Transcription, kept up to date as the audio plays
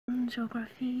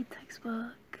geography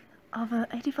textbook. Over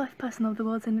 85% of the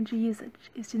world's energy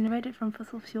usage is generated from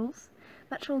fossil fuels,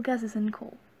 natural gases and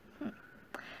coal.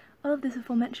 All of these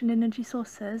aforementioned energy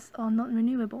sources are not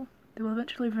renewable. They will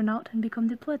eventually run out and become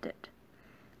depleted.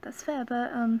 That's fair, but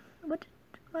what did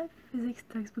my physics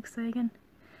textbook say again?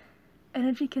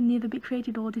 Energy can neither be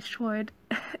created or destroyed.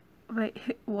 Wait,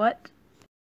 what?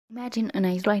 Imagine an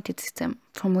isolated system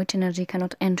from which energy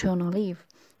cannot enter nor leave.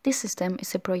 This system is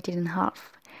separated in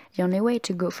half. The only way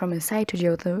to go from a side to the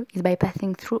other is by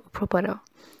passing through a propeller.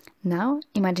 Now,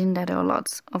 imagine that there are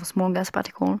lots of small gas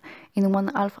particles in one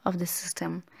half of the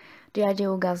system. The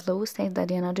ideal gas law states that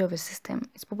the energy of a system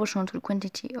is proportional to the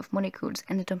quantity of molecules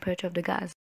and the temperature of the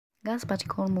gas. Gas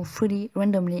particles move freely,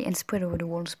 randomly, and spread over the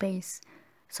whole space.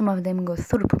 Some of them go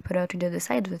through the propeller to the other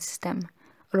side of the system,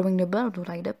 allowing the bulb to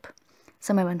light up.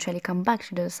 Some eventually come back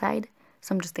to the other side,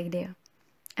 some just stay there.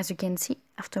 As you can see,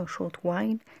 after a short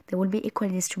while, they will be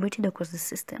equally distributed across the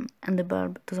system, and the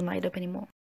bulb doesn't light up anymore.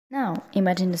 Now,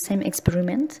 imagine the same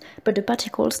experiment, but the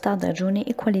particles start their journey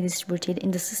equally distributed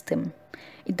in the system.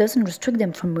 It doesn't restrict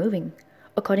them from moving.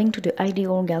 According to the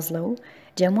ideal gas law,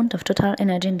 the amount of total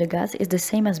energy in the gas is the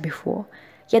same as before,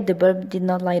 yet the bulb did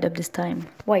not light up this time.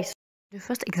 Why so? The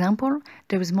first example,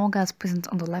 there is more gas present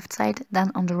on the left side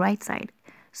than on the right side,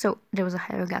 so there was a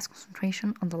higher gas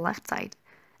concentration on the left side.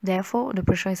 Therefore, the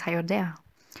pressure is higher there.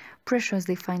 Pressure is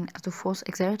defined as the force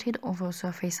exerted over a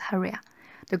surface area.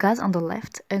 The gas on the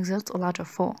left exerts a larger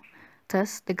force.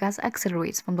 Thus, the gas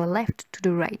accelerates from the left to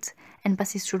the right and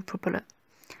passes through the propeller.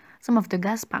 Some of the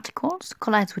gas particles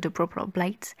collide with the propeller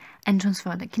blades and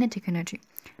transfer the kinetic energy,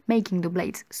 making the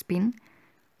blades spin,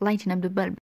 lighting up the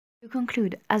bulb. To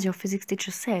conclude, as your physics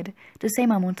teacher said, the same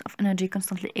amount of energy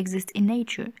constantly exists in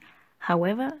nature.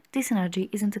 However, this energy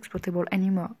isn't exploitable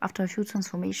anymore after a few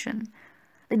transformations,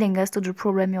 leading us to the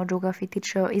problem your geography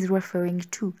teacher is referring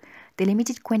to, the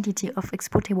limited quantity of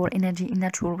exploitable energy in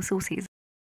natural resources.